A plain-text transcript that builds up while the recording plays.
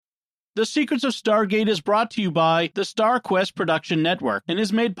The Secrets of Stargate is brought to you by the StarQuest Production Network and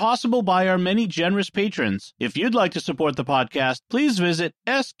is made possible by our many generous patrons. If you'd like to support the podcast, please visit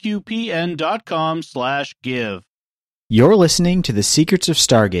sqpn.com/give. You're listening to The Secrets of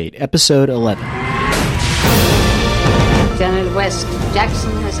Stargate, Episode 11. Lieutenant West,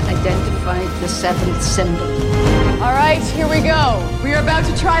 Jackson has identified the seventh symbol. All right, here we go. We are about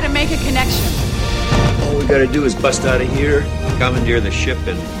to try to make a connection. All we gotta do is bust out of here, commandeer the ship,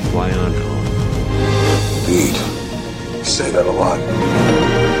 and fly on home. Indeed. You say that a lot.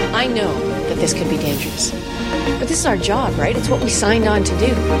 I know that this could be dangerous. But this is our job, right? It's what we signed on to do.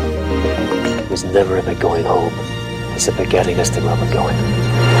 It was never about going home. It's about getting us to where we're going.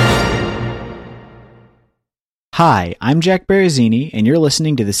 Hi, I'm Jack Barazzini, and you're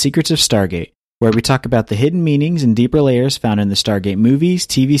listening to The Secrets of Stargate, where we talk about the hidden meanings and deeper layers found in the Stargate movies,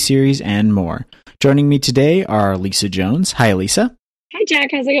 TV series, and more. Joining me today are Lisa Jones. Hi, Lisa. Hi, Jack.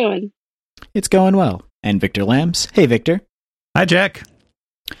 How's it going? It's going well. And Victor Lambs. Hey, Victor. Hi, Jack.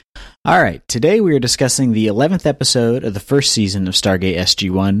 All right, today we are discussing the 11th episode of the first season of Stargate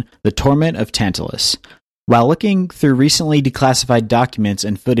SG-1, The Torment of Tantalus. While looking through recently declassified documents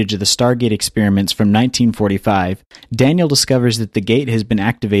and footage of the Stargate experiments from 1945, Daniel discovers that the gate has been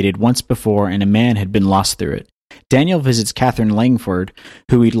activated once before and a man had been lost through it. Daniel visits Catherine Langford,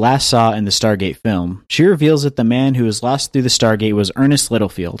 who we last saw in the Stargate film. She reveals that the man who was lost through the Stargate was Ernest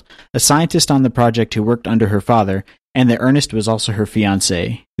Littlefield, a scientist on the project who worked under her father, and that Ernest was also her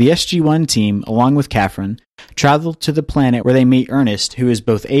fiancé. The SG-1 team, along with Catherine, travel to the planet where they meet Ernest, who is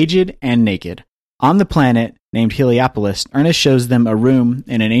both aged and naked. On the planet, named Heliopolis, Ernest shows them a room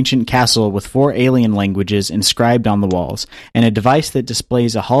in an ancient castle with 4 alien languages inscribed on the walls, and a device that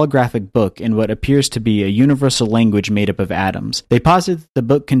displays a holographic book in what appears to be a universal language made up of atoms. They posit that the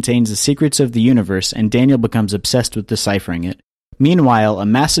book contains the secrets of the universe, and Daniel becomes obsessed with deciphering it. Meanwhile, a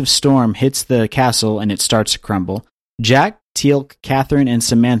massive storm hits the castle and it starts to crumble. Jack, Teal'c, Catherine, and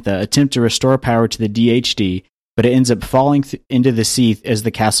Samantha attempt to restore power to the DHD, but it ends up falling into the sea as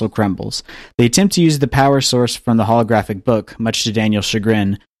the castle crumbles. They attempt to use the power source from the holographic book, much to Daniel's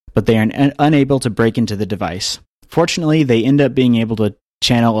chagrin, but they are unable to break into the device. Fortunately, they end up being able to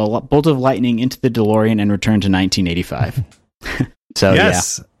channel a bolt of lightning into the DeLorean and return to 1985. So,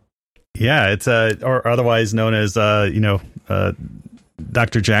 yes. Yeah, it's or otherwise known as, Dr.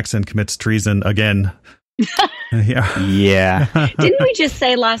 Jackson commits treason again. Yeah. Didn't we just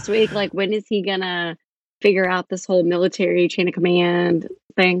say last week, like, when is he gonna figure out this whole military chain of command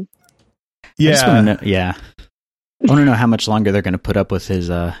thing? Yeah. I want to know how much longer they're going to put up with his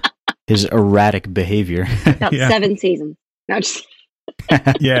erratic behavior. About 7 seasons. No, just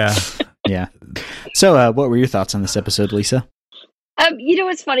Yeah. Yeah. So, what were your thoughts on this episode, Lisa?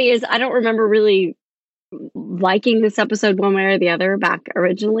 What's funny is I don't remember really liking this episode one way or the other back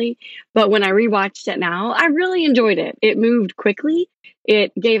originally, but when I rewatched it now, I really enjoyed it. It moved quickly.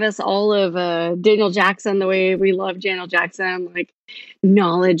 It gave us all of Daniel Jackson the way we love Daniel Jackson. Like,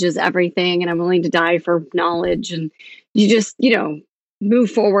 knowledge is everything, and I'm willing to die for knowledge. And you just,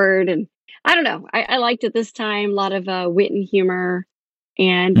 move forward. And I don't know. I liked it this time. A lot of wit and humor.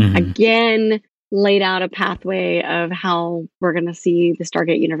 And again, laid out a pathway of how we're going to see the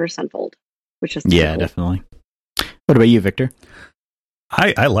Stargate universe unfold, which is cool. Definitely. What about you, Victor?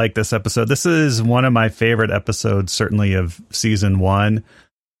 I like this episode. This is one of my favorite episodes, certainly of season 1.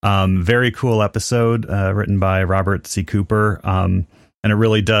 Very cool episode, written by Robert C. Cooper. And it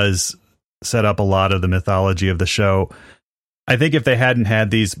really does set up a lot of the mythology of the show. I think if they hadn't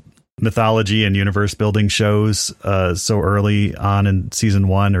had these mythology and universe building shows so early on in season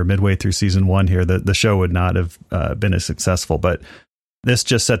 1 or midway through season 1 here, the show would not have been as successful. But this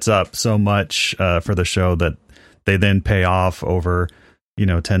just sets up so much for the show that they then pay off over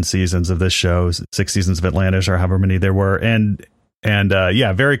 10 seasons of this show, 6 seasons of Atlantis, or however many there were. And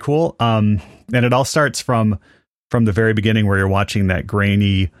very cool. And it all starts from the very beginning, where you're watching that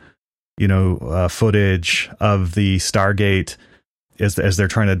grainy, footage of the Stargate as they're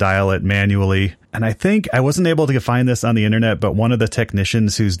trying to dial it manually. And I think I wasn't able to find this on the internet, but one of the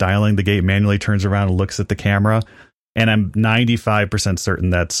technicians who's dialing the gate manually turns around and looks at the camera. And I'm 95%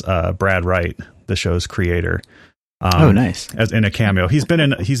 certain that's Brad Wright, the show's creator. Nice. As in a cameo. He's been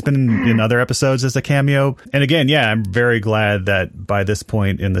in other episodes as a cameo. And again, I'm very glad that by this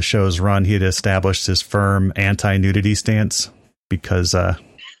point in the show's run, he had established his firm anti-nudity stance, because that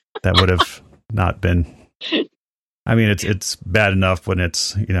would have not been. I mean, it's bad enough when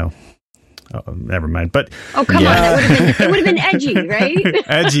it's never mind. But come on, it would have been edgy, right?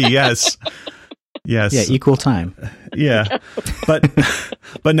 Edgy, yes. Yes. Yeah, equal time. Yeah.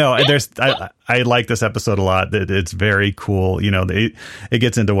 But no, I like this episode a lot. It's very cool. You know, it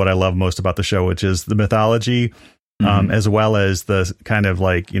gets into what I love most about the show, which is the mythology, as well as the kind of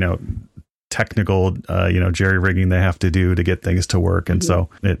like, you know, technical, jerry rigging they have to do to get things to work. And so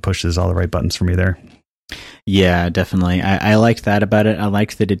it pushes all the right buttons for me there. Yeah, definitely. I liked that about it. I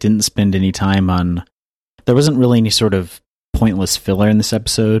liked that it didn't spend any time on, there wasn't really any sort of pointless filler in this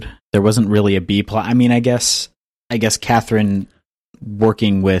episode. There wasn't really a B plot. I mean, I guess Catherine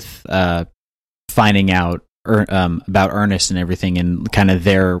working with finding out about Ernest and everything, and kind of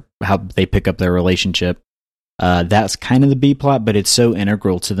how they pick up their relationship. That's kind of the B plot, but it's so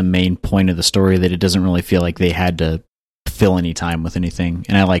integral to the main point of the story that it doesn't really feel like they had to fill any time with anything.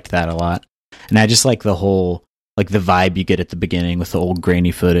 And I liked that a lot. And I just like the whole, like the vibe you get at the beginning with the old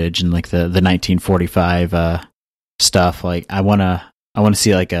grainy footage and like the 1945 stuff. Like I want to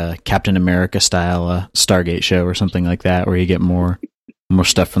see like a Captain America style Stargate show or something like that, where you get more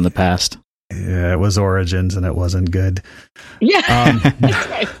stuff from the past. Yeah, it was Origins and it wasn't good. Yeah, that's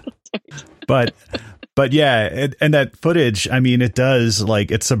right. But yeah, and that footage, I mean, it does,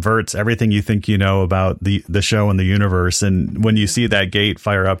 like, it subverts everything you think you know about the show and the universe. And when you see that gate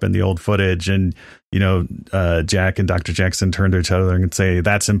fire up in the old footage, and you know, Jack and Dr. Jackson turn to each other and say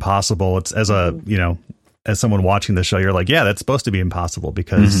that's impossible. It's as someone watching the show, you're like, yeah, that's supposed to be impossible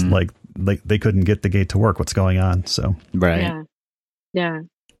because like they couldn't get the gate to work. What's going on? So right, yeah.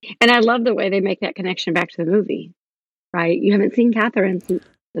 And I love the way they make that connection back to the movie. Right, you haven't seen Catherine since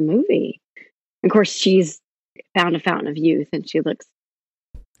the movie. Of course, she's found a fountain of youth, and she looks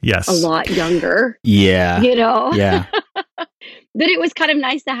a lot younger. Yeah, you know. Yeah. But it was kind of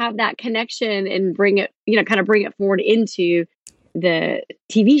nice to have that connection and bring it forward into the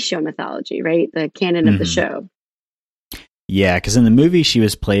TV show mythology, right? The canon of the show. Yeah, because in the movie she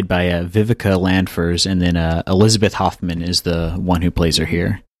was played by Vivica Landfors, and then Elizabeth Hoffman is the one who plays her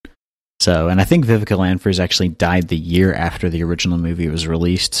here. So, and I think Vivica Landfors actually died the year after the original movie was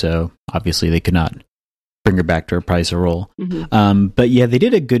released, so obviously they could not bring her back to reprise her role. But yeah, they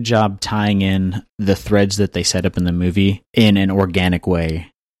did a good job tying in the threads that they set up in the movie in an organic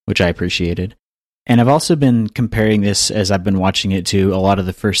way, which I appreciated. And I've also been comparing this, as I've been watching it, to a lot of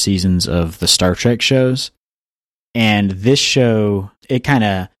the first seasons of the Star Trek shows. And this show,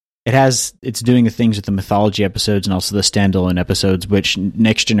 it's doing the things with the mythology episodes and also the standalone episodes, which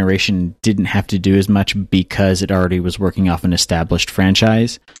Next Generation didn't have to do as much because it already was working off an established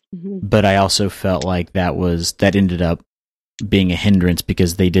franchise. But I also felt like that ended up being a hindrance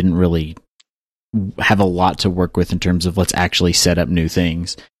because they didn't really have a lot to work with in terms of let's actually set up new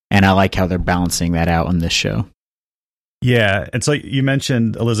things. And I like how they're balancing that out on this show. Yeah, and so you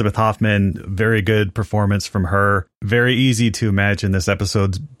mentioned Elizabeth Hoffman, very good performance from her. Very easy to imagine this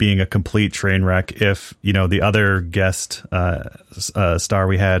episode being a complete train wreck if, you know, the other guest star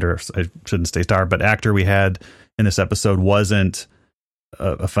we had, or I shouldn't say star, but actor we had in this episode wasn't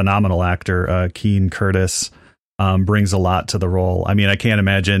a phenomenal actor. Keen Curtis brings a lot to the role. I mean, I can't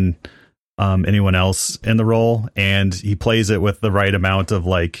imagine anyone else in the role, and he plays it with the right amount of,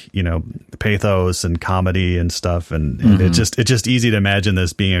 like, you know, pathos and comedy and stuff, and it's just easy to imagine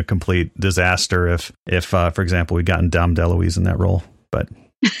this being a complete disaster if for example we'd gotten Dom DeLuise in that role, but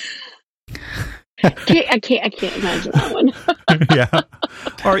I can't imagine that one. Yeah,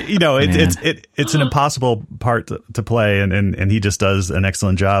 or you know, it's an impossible part to play, and he just does an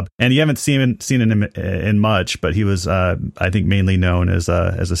excellent job. And you haven't seen him in much, but he was I think mainly known as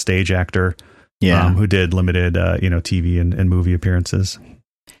a stage actor, who did limited TV and movie appearances.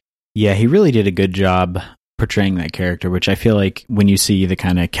 Yeah, he really did a good job portraying that character, which I feel like when you see the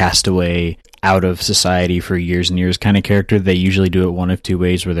kind of castaway out of society for years and years kind of character, they usually do it one of two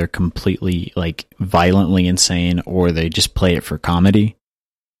ways, where they're completely like violently insane, or they just play it for comedy.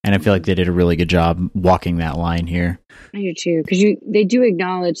 And I feel like they did a really good job walking that line here. I do too, because they do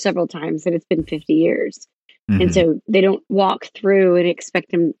acknowledge several times that it's been 50 years. And so they don't walk through and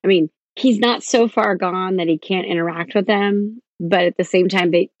expect him. I mean, he's not so far gone that he can't interact with them, but at the same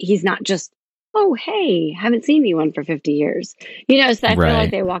time, he's not just, oh, hey, haven't seen anyone for 50 years. You know, so I feel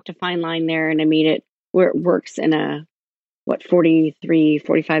like they walked a fine line there and I made it where it works in a,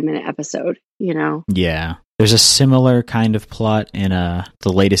 45-minute episode, you know? Yeah. There's a similar kind of plot in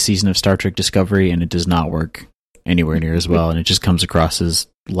the latest season of Star Trek Discovery, and it does not work anywhere near as well, and it just comes across as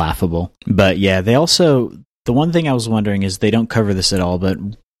laughable. But yeah, they also, the one thing I was wondering is, they don't cover this at all, but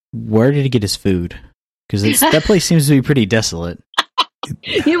where did he get his food? Because that place seems to be pretty desolate.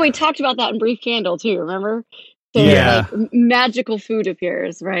 You know, we talked about that in Brief Candle too, remember? So like magical food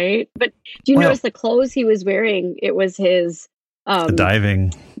appears, right? But do you notice the clothes he was wearing? It was his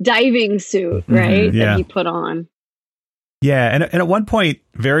the diving suit, right? Yeah. That he put on. Yeah, and at one point,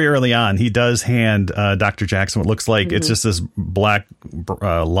 very early on, he does hand Dr. Jackson what looks like it's just this black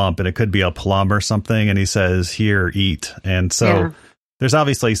lump, and it could be a plum or something, and he says, "Here, eat." And so there's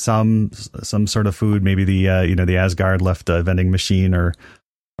obviously some sort of food, maybe the the Asgard left a vending machine or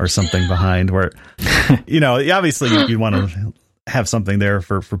something behind where, obviously you want to have something there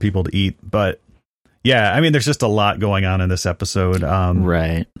for people to eat. But yeah, I mean, there's just a lot going on in this episode.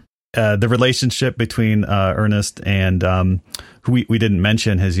 Right. The relationship between Ernest and who we didn't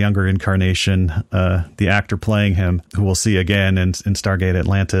mention, his younger incarnation, the actor playing him, who we'll see again in Stargate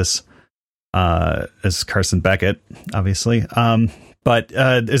Atlantis, as Carson Beckett, obviously. But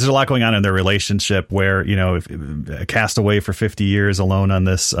there's a lot going on in their relationship where, if cast away for 50 years alone on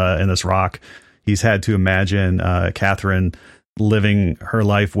this in this rock, he's had to imagine Catherine living her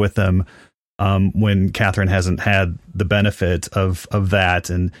life with him. When Catherine hasn't had the benefit of that.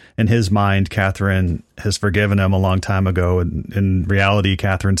 And in his mind, Catherine has forgiven him a long time ago. And in reality,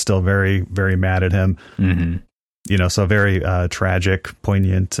 Catherine's still very, very mad at him. Mm-hmm. So very tragic,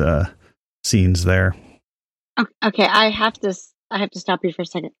 poignant scenes there. Okay, I have to stop you for a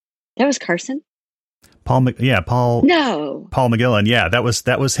second. That was Carson? Paul. No. Paul McGillen. Yeah, that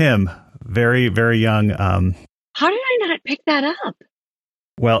was him. Very, very young. How did I not pick that up?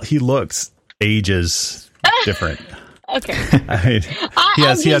 Well, he looks ages different. Okay. I mean, he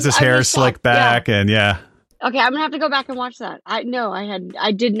has his hair slicked back and Okay, I'm gonna have to go back and watch that. I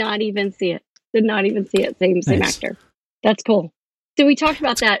did not even see it. Same Nice. actor. That's cool. So we talked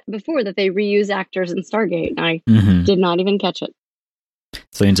about that before, that they reuse actors in Stargate, and I did not even catch it.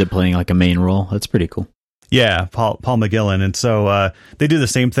 So he ends up playing like a main role. That's pretty cool. Yeah, Paul McGillen. And so they do the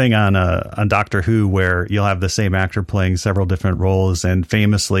same thing on Doctor Who, where you'll have the same actor playing several different roles. And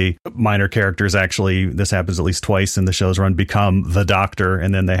famously, minor characters, actually, this happens at least twice in the show's run, become the Doctor.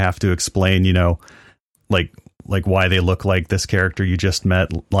 And then they have to explain, like why they look like this character you just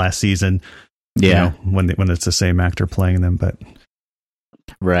met last season. Yeah. When it's the same actor playing them. But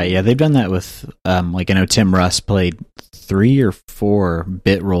right. Yeah, they've done that with, I know Tim Russ played 3 or 4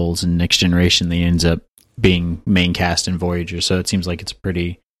 bit roles in Next Generation. They ends up being main cast in Voyager, so it seems like it's a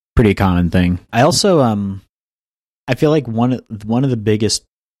pretty common thing. I also I feel like one of the biggest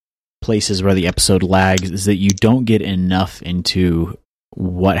places where the episode lags is that you don't get enough into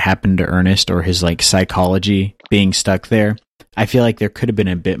what happened to Ernest or his psychology being stuck there. I feel like there could have been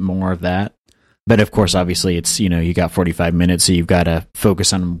a bit more of that. But of course, obviously, it's, you got 45 minutes, so you've got to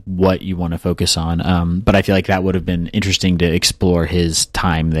focus on what you want to focus on. But I feel like that would have been interesting to explore his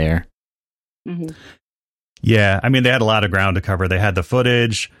time there. Mm-hmm. Yeah, I mean, they had a lot of ground to cover. They had the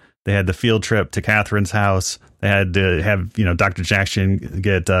footage, they had the field trip to Catherine's house, they had to have, Dr. Jackson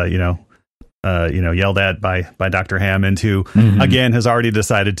get, yelled at by Dr. Hammond, who, again, has already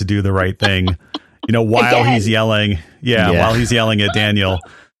decided to do the right thing, while he's yelling. While he's yelling at Daniel.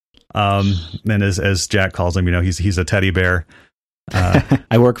 And as Jack calls him, he's a teddy bear.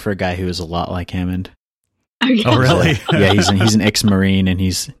 I work for a guy who is a lot like Hammond. Oh, really? Yeah, he's an ex-Marine, and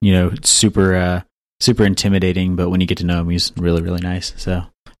he's, super intimidating, but when you get to know him, he's really, really nice. So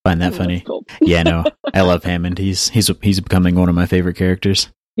I find that funny. Cool. Yeah, no, I love Hammond. He's becoming one of my favorite characters.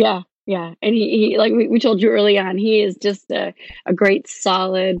 Yeah. And he like we told you early on, he is just a great,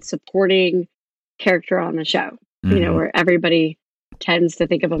 solid, supporting character on the show. Mm-hmm. Where everybody tends to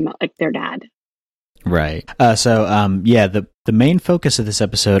think of him like their dad. Right. The main focus of this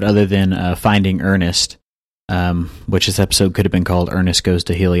episode, other than finding Ernest, which this episode could have been called Ernest Goes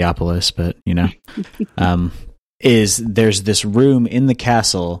to Heliopolis, but, is there's this room in the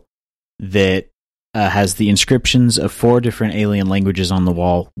castle that has the inscriptions of 4 different alien languages on the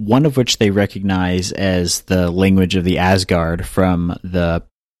wall, one of which they recognize as the language of the Asgard from the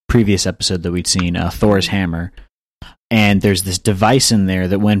previous episode that we'd seen, Thor's hammer. And there's this device in there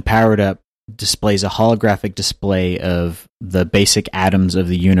that, when powered up, displays a holographic display of the basic atoms of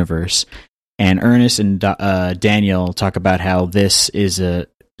the universe. And Ernest and Daniel talk about how this it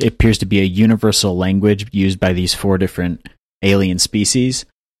appears to be a universal language used by these 4 different alien species,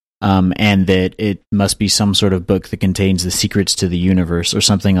 and that it must be some sort of book that contains the secrets to the universe or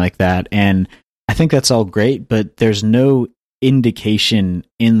something like that. And I think that's all great, but there's no indication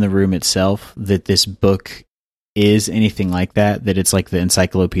in the room itself that this book is anything like that it's like the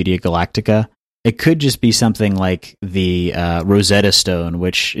Encyclopedia Galactica. It could just be something like the Rosetta Stone,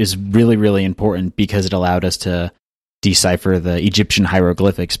 which is really, really important because it allowed us to decipher the Egyptian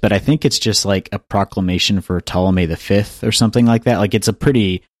hieroglyphics. But I think it's just like a proclamation for Ptolemy V or something like that. Like, it's a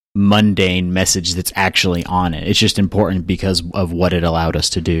pretty mundane message that's actually on it. It's just important because of what it allowed us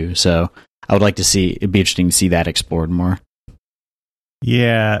to do. So I would like to see, it'd be interesting to see that explored more.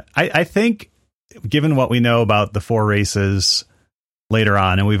 Yeah, I think given what we know about the 4 races later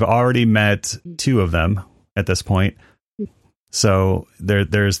on, and we've already met 2 of them at this point. So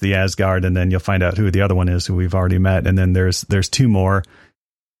there's the Asgard, and then you'll find out who the other one is, who we've already met. And then there's 2 more,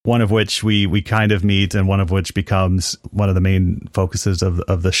 one of which we kind of meet, and one of which becomes one of the main focuses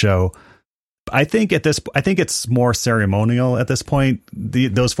of the show. I think it's more ceremonial at this point.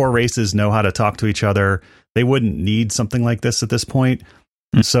 Those 4 races know how to talk to each other. They wouldn't need something like this at this point.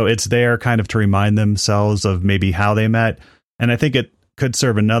 So it's there kind of to remind themselves of maybe how they met. And I think it could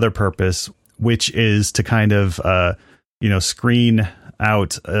serve another purpose, which is to kind of, screen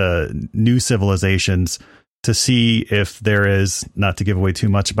out new civilizations to see if there is, not to give away too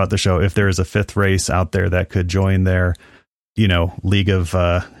much about the show, if there is a 5th race out there that could join their, League of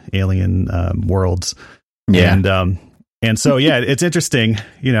Alien Worlds. Yeah. And so, yeah, it's interesting.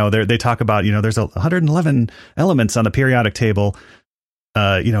 They talk about, there's 111 elements on the periodic table,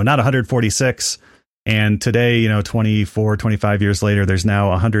 not 146. And today, 24, 25 years later, there's now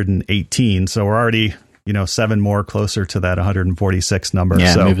 118. So we're already, 7 more closer to that 146 number.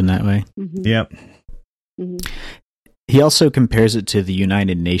 Yeah, so, moving that way. Mm-hmm. Yep. Mm-hmm. He also compares it to the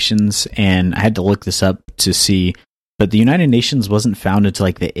United Nations, and I had to look this up to see, but the United Nations wasn't founded to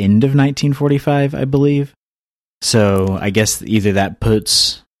like the end of 1945, I believe. So I guess either that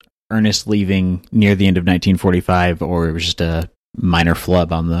puts Ernest leaving near the end of 1945, or it was just a minor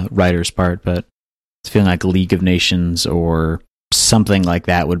flub on the writer's part, but it's feeling like League of Nations or something like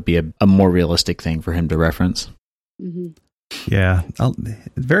that would be a more realistic thing for him to reference. Mm-hmm. Yeah,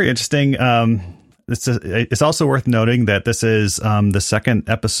 very interesting. It's also worth noting that this is the 2nd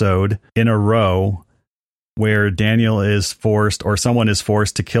episode in a row where Daniel is forced, or someone is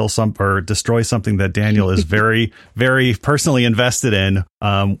forced to kill or destroy something that Daniel is very, very personally invested in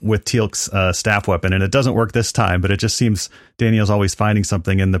with Teal'c's staff weapon. And it doesn't work this time, but it just seems Daniel's always finding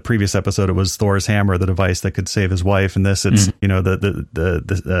something. In the previous episode, it was Thor's hammer, the device that could save his wife. And this, it's,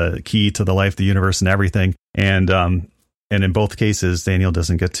 the key to the life, the universe, and everything. And in both cases, Daniel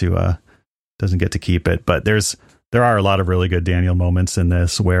doesn't get to keep it. But there are a lot of really good Daniel moments in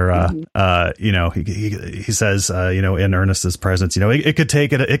this where, he says, in Ernest's presence, it could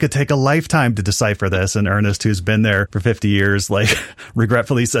take a lifetime to decipher this. And Ernest, who's been there for 50 years, like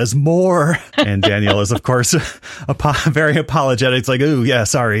regretfully says more. And Daniel is, of course, very apologetic. It's like, ooh, yeah,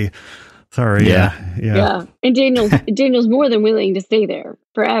 sorry. Yeah. And Daniel's more than willing to stay there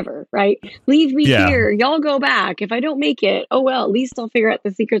forever, right? Leave me here. Y'all go back. If I don't make it, oh well, at least I'll figure out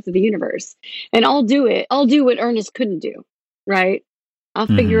the secrets of the universe. And I'll do it. I'll do what Ernest couldn't do, right? I'll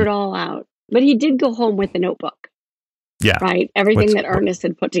figure it all out. But he did go home with the notebook. Yeah. Right? Everything that Ernest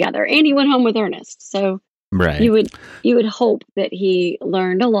had put together. And he went home with Ernest. So right. you would hope that he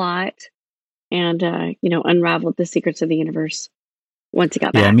learned a lot and unraveled the secrets of the universe once he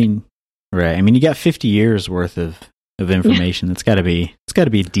got back. Yeah, right. I mean, you got 50 years worth of information. It's got to be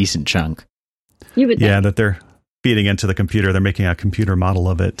a decent chunk. You would think. That they're feeding into the computer. They're making a computer model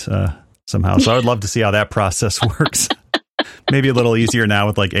of it somehow. So I would love to see how that process works. Maybe a little easier now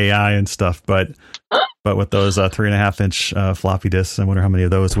with like AI and stuff, but with those 3.5-inch floppy disks, I wonder how many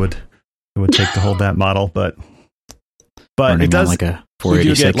of those it would take to hold that model. But running it does like a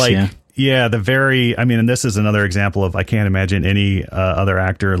 486. And this is another example of, I can't imagine any other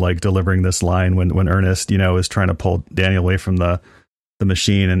actor like delivering this line when Ernest, is trying to pull Daniel away from the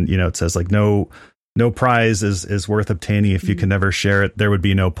machine. And, it says like, no prize is worth obtaining if you can never share it. There would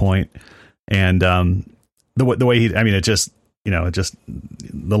be no point. And the way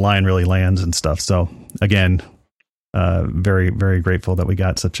the line really lands and stuff. So again, very, very grateful that we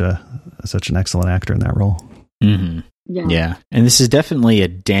got such an excellent actor in that role. Mm-hmm. Yeah. And this is definitely a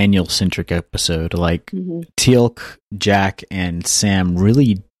Daniel-centric episode. Like, Teal'c, Jack, and Sam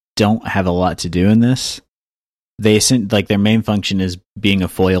really don't have a lot to do in this. Their main function is being a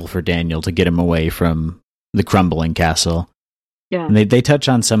foil for Daniel to get him away from the crumbling castle. Yeah. And they touch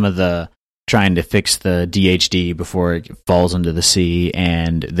on some of the trying to fix the DHD before it falls into the sea,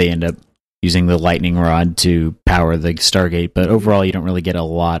 and they end up using the lightning rod to power the Stargate. But overall, you don't really get a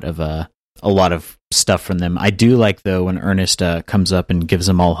lot of stuff from them. I do like, though, when Ernest comes up and gives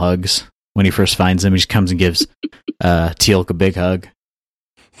them all hugs. When he first finds them, he just comes and gives Teal'c a big hug.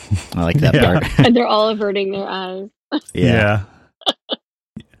 I like that part. And they're all averting their eyes. Yeah.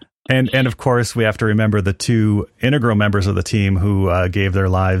 And of course, we have to remember the 2 integral members of the team who gave their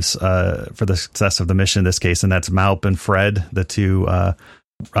lives for the success of the mission in this case, and that's Maup and Fred, the 2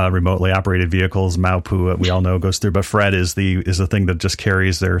 remotely operated vehicles. Maup, who we all know goes through, but Fred is the thing that just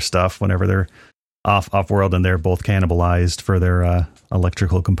carries their stuff whenever they're off world, and they're both cannibalized for their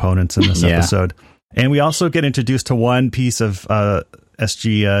electrical components in this episode. And we also get introduced to one piece of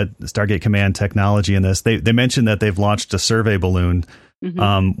SG Stargate Command technology in this. They mentioned that they've launched a survey balloon,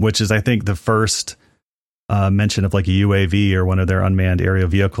 which is, I think, the first mention of like a UAV or one of their unmanned aerial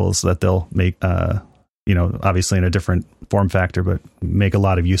vehicles that they'll make, obviously in a different form factor, but make a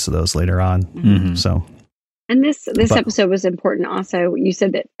lot of use of those later on. So, and this episode was important. Also, you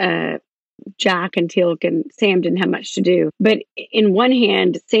said that Jack and Teal'c and Sam didn't have much to do, but in one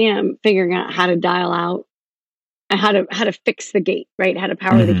hand, Sam figuring out how to dial out and how to fix the gate, right? How to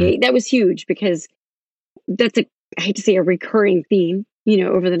power the gate. That was huge because that's I hate to say a recurring theme,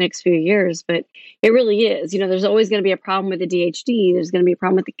 over the next few years, but it really is. There's always going to be a problem with the DHD. There's going to be a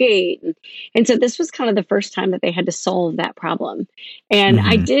problem with the gate. And so this was kind of the first time that they had to solve that problem. And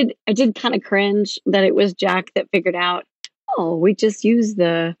I did kind of cringe that it was Jack that figured out, we just use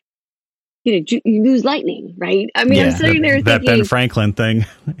the, use lightning, right? I mean, I'm sitting there that thinking, Ben Franklin thing.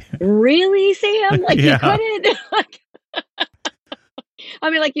 Really, Sam? Like you couldn't? I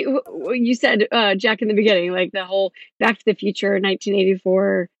mean, like you said, Jack, in the beginning, like the whole Back to the Future,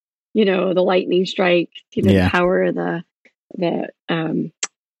 1984, the lightning strike, the power of the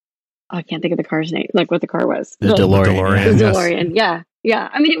I can't think of the car's name, like what the car was. The DeLorean. The DeLorean, yes. Yeah.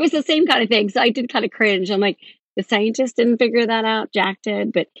 I mean, it was the same kind of thing. So I did kind of cringe. I'm like, the scientists didn't figure that out. Jack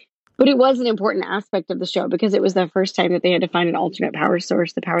did, but it was an important aspect of the show because it was the first time that they had to find an alternate power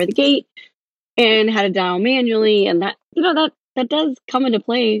source to power the gate and how to dial manually, and that that does come into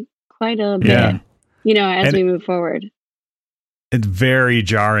play quite a bit, as we move forward. It's very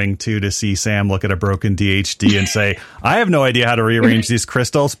jarring, too, to see Sam look at a broken DHD and say, I have no idea how to rearrange these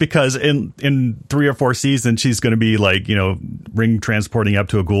crystals, because in 3 or 4 seasons, she's going to be like, ring transporting up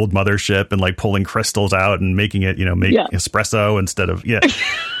to a Gould mothership and like pulling crystals out and making it, make espresso instead of,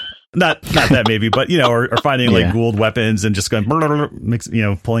 not that maybe, but, or finding like Gould weapons and just going, mix,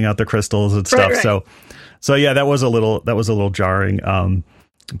 pulling out the crystals and stuff. Right. So yeah, that was a little jarring.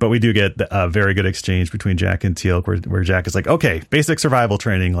 But we do get a very good exchange between Jack and Teal'c where Jack is like, okay, basic survival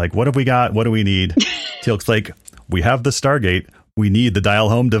training. Like, what have we got? What do we need? Teal'c's like, we have the Stargate. We need the dial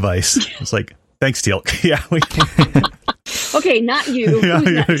home device. It's like, thanks, Teal'c. Yeah. Okay, not you.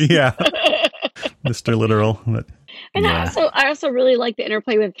 Yeah. Mr. Literal. But, and I also really like the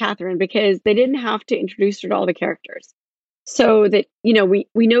interplay with Catherine because they didn't have to introduce her to all the characters. So that,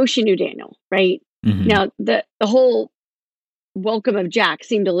 we know she knew Daniel, right? Now, the whole welcome of Jack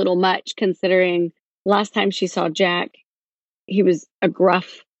seemed a little much, considering last time she saw Jack, he was a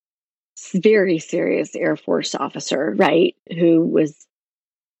gruff, very serious Air Force officer, right? Who was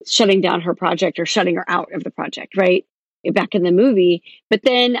shutting down her project or shutting her out of the project, right? Back in the movie. But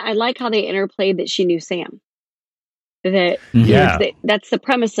then I like how they interplayed that she knew Sam. That that's the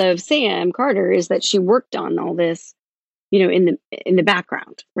premise of Sam Carter, is that she worked on all this, in the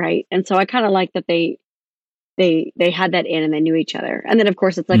background, right? And so I kind of like that they had that in and they knew each other. And then of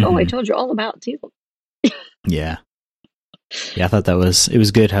course it's like, I told you all about Teal'c. Yeah, I thought it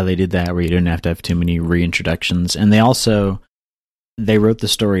was good how they did that, where you didn't have to have too many reintroductions. And they wrote the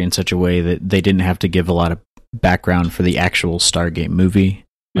story in such a way that they didn't have to give a lot of background for the actual Stargate movie.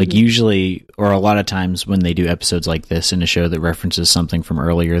 Like usually, or a lot of times when they do episodes like this in a show that references something from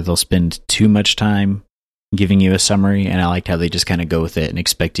earlier, they'll spend too much time giving you a summary. And I liked how they just kind of go with it and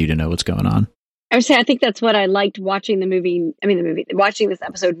expect you to know what's going on. I would say I think that's what I liked watching watching this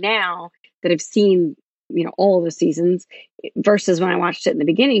episode now that I've seen, all of the seasons versus when I watched it in the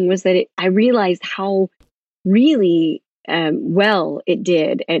beginning, was that I realized how really well it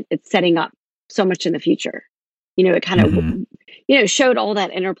did at setting up so much in the future. It kind of, showed all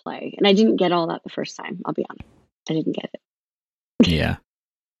that interplay. And I didn't get all that the first time. I'll be honest. I didn't get it. Yeah.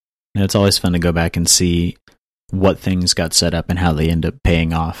 And it's always fun to go back and see what things got set up and how they end up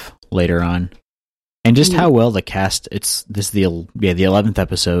paying off later on. And just how well the cast, the 11th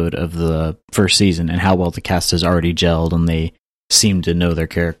episode of the first season, and how well the cast has already gelled and they seem to know their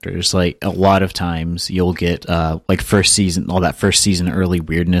characters. Like a lot of times you'll get like first season, all that first season early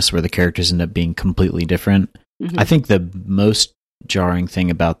weirdness where the characters end up being completely different. I think the most jarring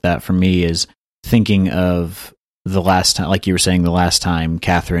thing about that for me is thinking of the last time, like you were saying, the last time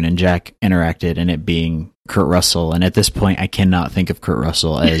Catherine and Jack interacted and it being Kurt Russell. And at this point, I cannot think of Kurt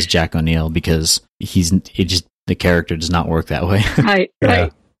Russell as Jack O'Neill because the character does not work that way. Right.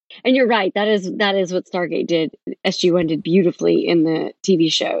 And you're right. That is what Stargate did. SG-1 did beautifully in the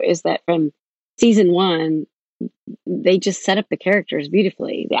TV show, is that from season 1, they just set up the characters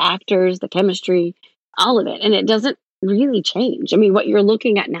beautifully, the actors, the chemistry, all of it. And it doesn't really change. I mean, what you're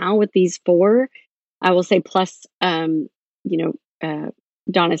looking at now with these 4, I will say, plus, Donis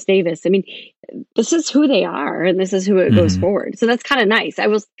Davis. I mean, this is who they are, and this is who it goes forward. So that's kind of nice. I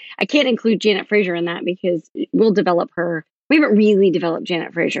can't include Janet Fraser in that because we'll develop her we haven't really developed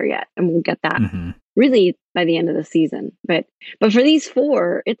Janet Fraser yet, and we'll get that really by the end of the season. But for these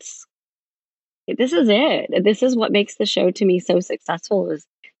 4, this is it. This is what makes the show to me so successful, is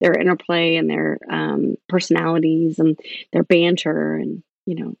their interplay and their personalities and their banter, and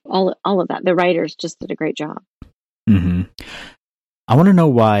all of that. The writers just did a great job. I want to know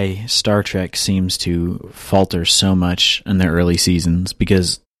why Star Trek seems to falter so much in their early seasons,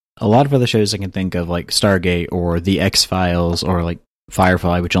 because a lot of other shows I can think of, like Stargate or The X-Files or like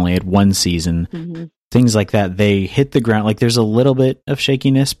Firefly, which only had 1 season, things like that, they hit the ground, like there's a little bit of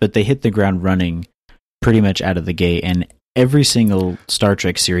shakiness, but they hit the ground running pretty much out of the gate. And every single Star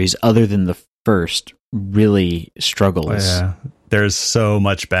Trek series, other than the first, really struggles. Yeah. There's so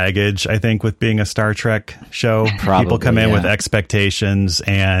much baggage, I think, with being a Star Trek show. Probably, people come in with expectations,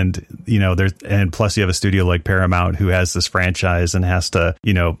 and and plus you have a studio like Paramount who has this franchise and has to,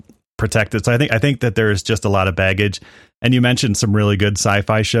 protect it. So I think that there's just a lot of baggage. And you mentioned some really good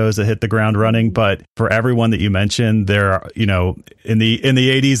sci-fi shows that hit the ground running, but for everyone that you mentioned, there are, in the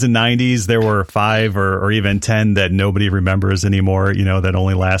 80s and 90s, there were 5 or even 10 that nobody remembers anymore, that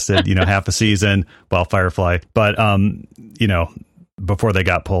only lasted, half a season. Well, Firefly, but, before they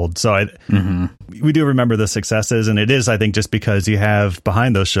got pulled. So we do remember the successes, and it is, I think, just because you have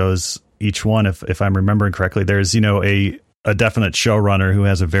behind those shows, each one, if I'm remembering correctly, there's, a definite showrunner who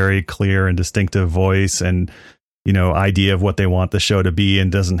has a very clear and distinctive voice and, idea of what they want the show to be,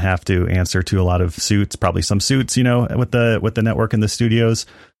 and doesn't have to answer to a lot of suits, probably some suits, with the network and the studios,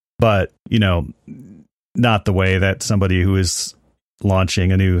 but, not the way that somebody who is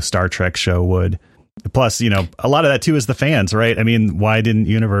launching a new Star Trek show would. Plus, a lot of that too is the fans, right? I mean, why didn't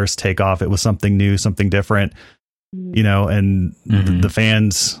Universe take off? It was something new, something different, and the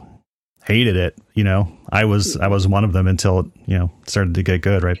fans hated it. I was one of them until it started to get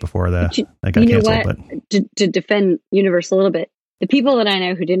good right before that got canceled. But to defend Universe a little bit, the people that I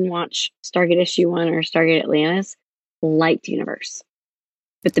know who didn't watch Stargate SG-1 or Stargate Atlantis liked Universe,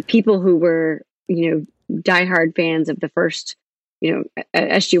 but the people who were diehard fans of the first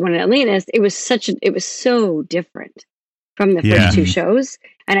SG-1 and Atlantis, it was so different from the first 2 shows,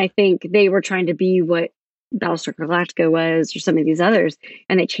 and I think they were trying to be what Battlestar Galactica was, or some of these others,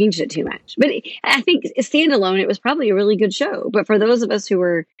 and they changed it too much. But I think standalone, it was probably a really good show. But for those of us who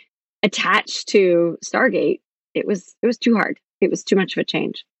were attached to Stargate, it was too hard. It was too much of a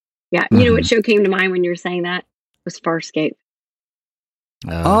change. Yeah, you know what show came to mind when you were saying that? It was Farscape.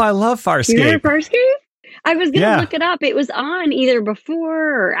 Oh, I love Farscape. You remember Farscape? I was going to look it up. It was on either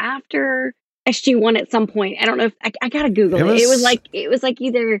before or after SG-1 at some point. I don't know if I got to Google it. It was like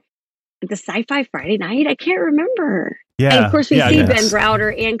either the Sci-Fi Friday night. I can't remember. Yeah. And of course, we see Ben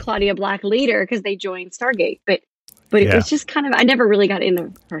Browder and Claudia Black later because they joined Stargate. But it was just kind of, I never really got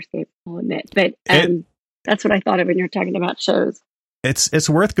into Farscape, I'll admit. But that's what I thought of when you're talking about shows. It's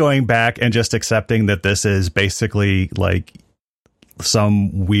worth going back and just accepting that this is basically like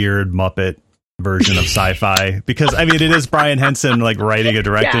some weird Muppet version of sci-fi, because I mean, it is Brian Henson like writing and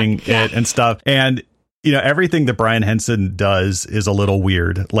directing it and stuff. And everything that Brian Henson does is a little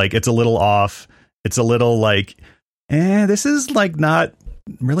weird. Like, it's a little off. It's a little like, this is like not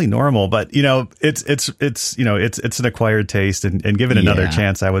really normal, but it's an acquired taste, and give it another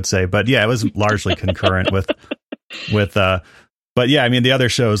chance, I would say. But it was largely concurrent with but yeah, I mean, the other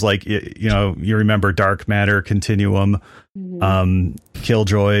shows, like, you remember Dark Matter, Continuum,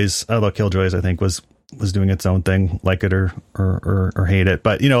 Killjoys, although Killjoys, I think, was doing its own thing, like it or hate it.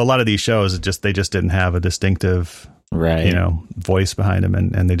 But, a lot of these shows, they just didn't have a distinctive, voice behind them.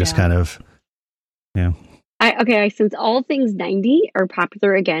 And they just kind of, since all things 90 are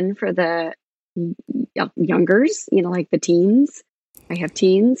popular again for the youngers, like the teens, I have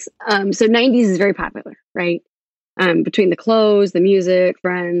teens. So 90s is very popular, right? Between the clothes, the music,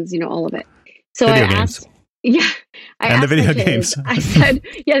 Friends, all of it. So video I games. asked, and the video games. I said,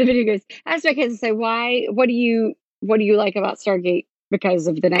 the video games. I asked my kids to say, what do you like about Stargate? Because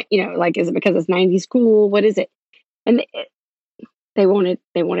of the, is it because it's 90s cool? What is it? And they won't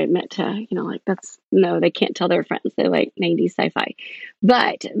admit to, they can't tell their friends they like 90s sci-fi.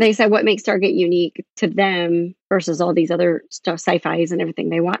 But they said what makes Stargate unique to them versus all these other stuff, sci-fis and everything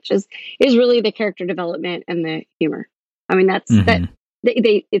they watch is really the character development and the humor. I mean, that's that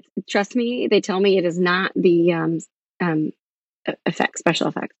they trust me, they tell me it is not the special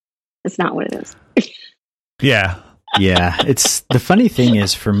effects. It's not what it is. Yeah. It's the funny thing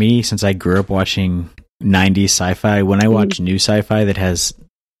is, for me, since I grew up watching 90s sci-fi, when I watch new sci-fi that has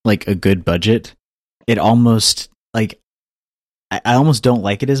like a good budget, it almost like I almost don't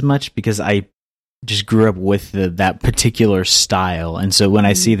like it as much, because I just grew up with that particular style. And so when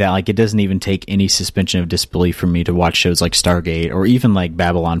I see that, like, it doesn't even take any suspension of disbelief for me to watch shows like Stargate or even like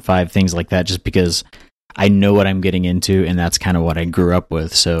Babylon 5, things like that, just because I know what I'm getting into, and that's kind of what I grew up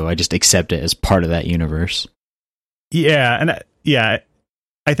with. So I just accept it as part of that universe. Yeah. And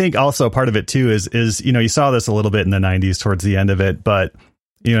I think also part of it too is, you know, you saw this a little bit in the 90s towards the end of it, but,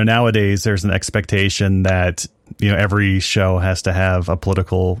 you know, nowadays there's an expectation that, you know, every show has to have a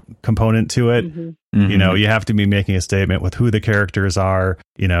political component to it. You know, you have to be making a statement with who the characters are,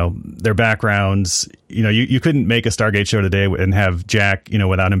 you know, their backgrounds. You know, you couldn't make a Stargate show today and have Jack, you know,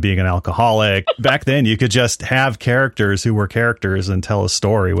 without him being an alcoholic. Back then, you could just have characters who were characters and tell a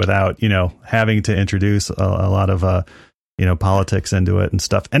story without, you know, having to introduce a lot of, you know, politics into it and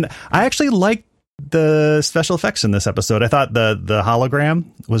stuff. And I actually liked the special effects in this episode. I thought the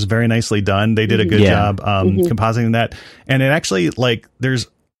hologram was very nicely done. They did a good job compositing that. And it actually, like, there's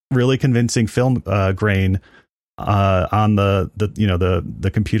really convincing film grain on the you know,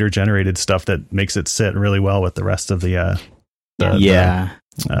 the computer generated stuff that makes it sit really well with the rest of the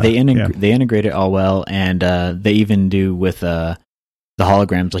they integrate it all well, and they even do with the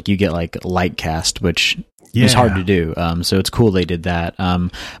holograms, like you get like light cast, which is hard to do. So it's cool they did that.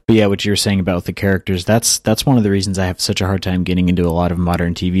 But yeah, what you were saying about the characters, that's one of the reasons I have such a hard time getting into a lot of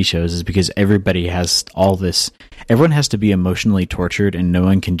modern TV shows, is because everybody has all this. Everyone has to be emotionally tortured, and no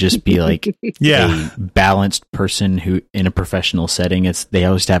one can just be like a balanced person who in a professional setting. They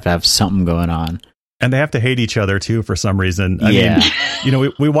always have to have something going on. And they have to hate each other too for some reason. I mean, you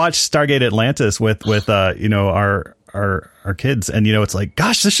know, we watched Stargate Atlantis with you know, our kids, and you know, it's like,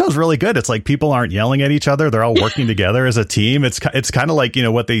 gosh, this show's really good. It's like people aren't yelling at each other; they're all working together as a team. It's kind of like, you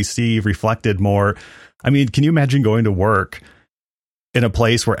know, what they see reflected more. I mean, can you imagine going to work in a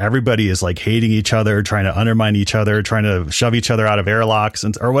place where everybody is like hating each other, trying to undermine each other, trying to shove each other out of airlocks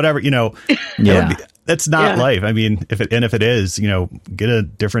or whatever? You know, that's not life. I mean, if it is, you know, get a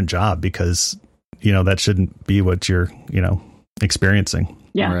different job, because you know that shouldn't be what you're, you know, experiencing.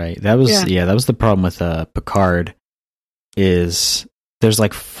 Yeah, right. That was the problem with Picard. Is there's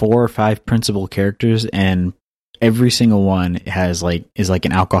like 4 or 5 principal characters, and every single one is like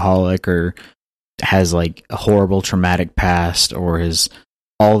an alcoholic or has like a horrible traumatic past or has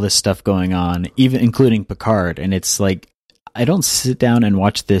all this stuff going on, even including Picard. And it's like, I don't sit down and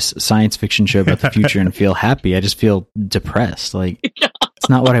watch this science fiction show about the future and feel happy. I just feel depressed. Like, it's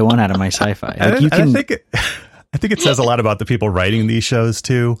not what I want out of my sci-fi. Like, I think it says a lot about the people writing these shows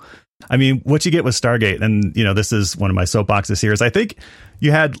too. I mean, what you get with Stargate, and you know, this is one of my soapboxes here, is I think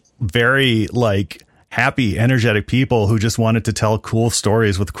you had very like happy, energetic people who just wanted to tell cool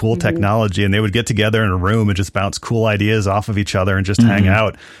stories with cool technology, and they would get together in a room and just bounce cool ideas off of each other and just hang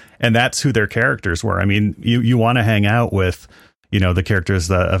out. And that's who their characters were. I mean, you want to hang out with, you know, the characters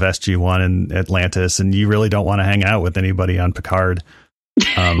of SG-1 and Atlantis, and you really don't want to hang out with anybody on Picard.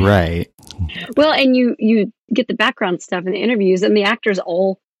 Right. Well, and you get the background stuff in the interviews, and the actors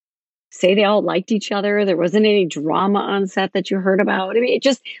all say they all liked each other. There wasn't any drama on set that you heard about. I mean, it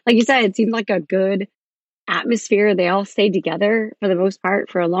just, like you said, it seemed like a good atmosphere. They all stayed together for the most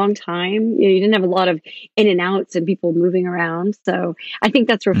part for a long time. You didn't have a lot of in and outs and people moving around. So I think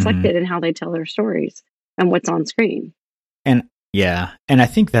that's reflected in how they tell their stories and what's on screen. And I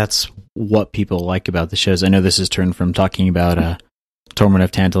think that's what people like about the shows. I know this is turned from talking about Torment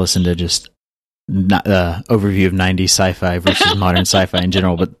of Tantalus into just overview of 90s sci-fi versus modern sci-fi in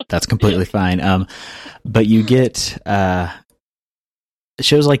general, but that's completely fine. But you get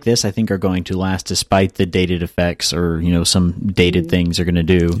shows like this, I think, are going to last despite the dated effects or, you know, some dated things are going to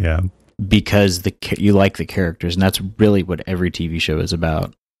do. Yeah, because you like the characters, and that's really what every TV show is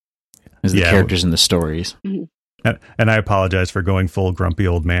about. Is the characters and the stories. And I apologize for going full grumpy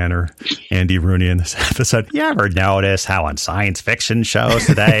old man or Andy Rooney in this episode. You ever notice how on science fiction shows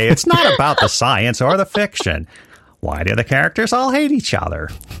today, it's not about the science or the fiction? Why do the characters all hate each other?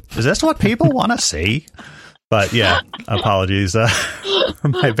 Is this what people want to see? But yeah, apologies for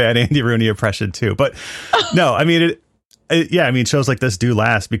my bad Andy Rooney impression too. But no, I mean, shows like this do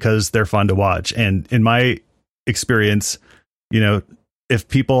last because they're fun to watch. And in my experience, you know, if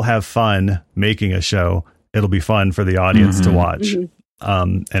people have fun making a show, it'll be fun for the audience to watch.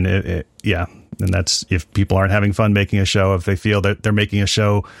 And and that's, if people aren't having fun making a show, if they feel that they're making a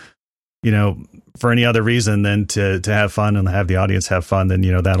show, you know, for any other reason than to have fun and have the audience have fun, then,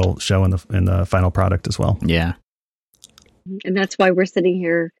 you know, that'll show in the final product as well. Yeah. And that's why we're sitting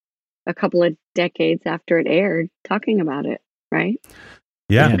here a couple of decades after it aired talking about it, right?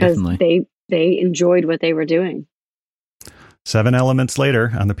 Yeah, because definitely. they enjoyed what they were doing. 7 elements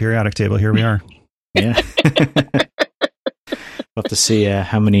later on the periodic table, here we are. Yeah. We'll have to see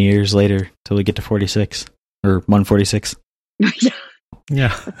how many years later till we get to 46 or 146.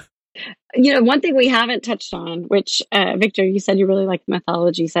 Yeah. One thing we haven't touched on, which Victor, you said you really liked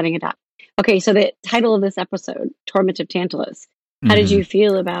mythology, setting it up. Okay, so the title of this episode, Torment of Tantalus. How did you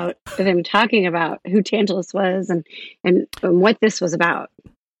feel about them talking about who Tantalus was and what this was about?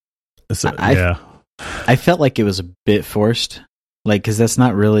 I felt like it was a bit forced, because that's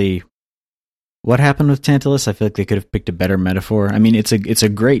not really what happened with Tantalus. I feel like they could have picked a better metaphor. I mean, it's a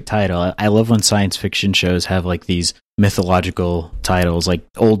great title. I love when science fiction shows have these mythological titles, like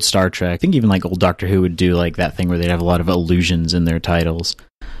old Star Trek. I think even old Doctor Who would do that thing where they'd have a lot of allusions in their titles.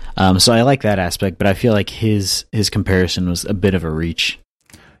 So I like that aspect, but I feel like his comparison was a bit of a reach.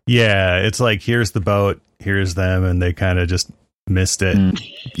 Yeah, it's here's the boat, here's them, and they kind of just missed it.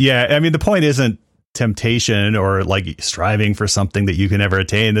 Yeah, I mean, the point isn't temptation or striving for something that you can never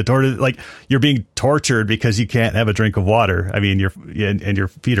attain. You're being tortured because you can't have a drink of water. I mean, your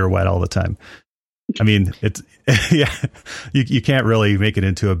feet are wet all the time. I mean, it's you can't really make it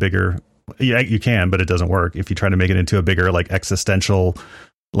into a bigger. Yeah, you can, but it doesn't work if you try to make it into a bigger existential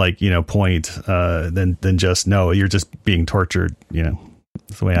point than just no, you're just being tortured.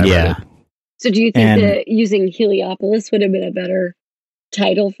 That's the way I read it. So do you think that using Heliopolis would have been a better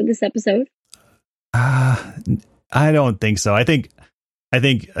title for this episode? I don't think so. I think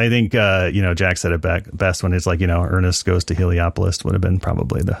Jack said it best when it's Ernest Goes to Heliopolis would have been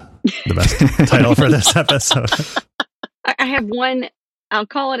probably the best title for this episode. I have one, I'll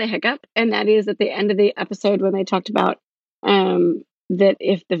call it a hiccup, and that is at the end of the episode when they talked about that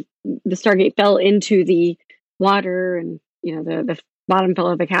if the Stargate fell into the water and the bottom fell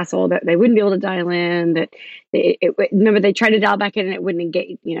of the castle, that they wouldn't be able to dial in, that remember they tried to dial back in and it wouldn't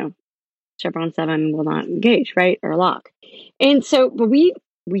engage, Chevron 7 will not engage, right? Or lock. And so, but we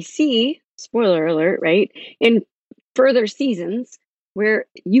see, spoiler alert, right? In further seasons where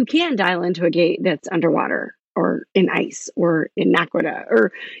you can dial into a gate that's underwater or in ice or in Naquadah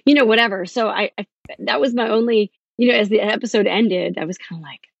or, whatever. So I that was my only, as the episode ended, I was kind of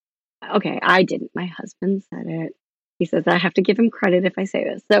okay, I didn't. My husband said it. He says I have to give him credit if I say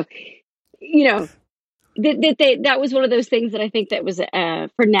this. So, that was one of those things that I think that was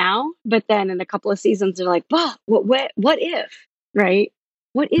for now, but then in a couple of seasons they're like, well, what if, right?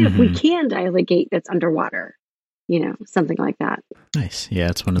 What if we can dial a gate that's underwater? Something like that. Nice. Yeah,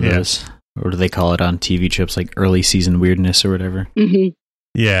 it's one of those, or do they call it on TV trips, early season weirdness or whatever? Mm-hmm.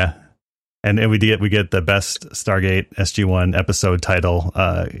 Yeah. And we get the best Stargate SG-1 episode title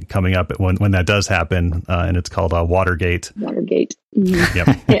coming up when that does happen, and it's called Watergate. Watergate. Mm-hmm. Yep.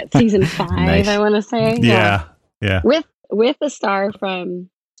 Yeah, season 5, nice. I want to say. Yeah. With a star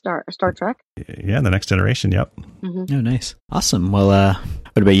from Star Trek. Yeah, The Next Generation. Yep. Mm-hmm. Oh, nice, awesome. Well,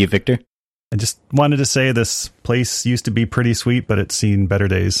 what about you, Victor? I just wanted to say this place used to be pretty sweet, but it's seen better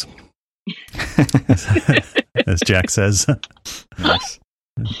days, as Jack says. Nice.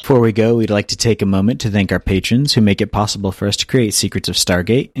 Before we go, we'd like to take a moment to thank our patrons who make it possible for us to create Secrets of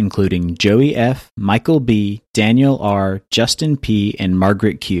Stargate, including Joey F., Michael B., Daniel R., Justin P., and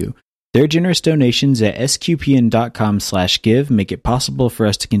Margaret Q. Their generous donations at sqpn.com/give make it possible for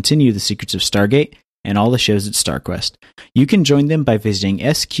us to continue the Secrets of Stargate and all the shows at StarQuest. You can join them by visiting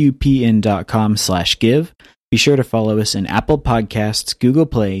sqpn.com/give. Be sure to follow us in Apple Podcasts, Google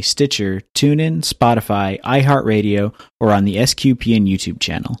Play, Stitcher, TuneIn, Spotify, iHeartRadio, or on the SQPN YouTube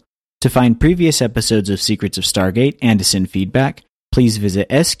channel. To find previous episodes of Secrets of Stargate and to send feedback, please visit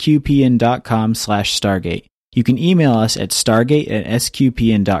sqpn.com/Stargate. You can email us at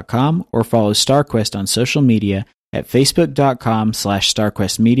stargate@sqpn.com or follow StarQuest on social media at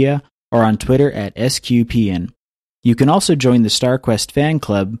facebook.com/StarQuestMedia or on Twitter at SQPN. You can also join the StarQuest Fan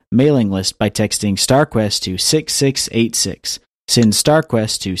Club mailing list by texting StarQuest to 6686. Send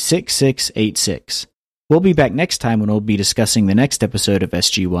StarQuest to 6686. We'll be back next time when we'll be discussing the next episode of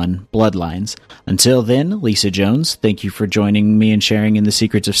SG-1, Bloodlines. Until then, Lisa Jones, thank you for joining me and sharing in the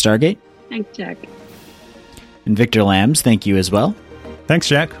Secrets of Stargate. Thanks, Jack. And Victor Lambs, thank you as well. Thanks,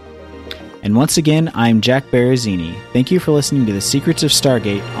 Jack. And once again, I'm Jack Barazzini. Thank you for listening to the Secrets of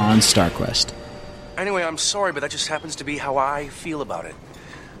Stargate on StarQuest. Anyway, I'm sorry, but that just happens to be how I feel about it.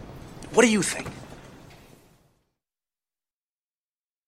 What do you think?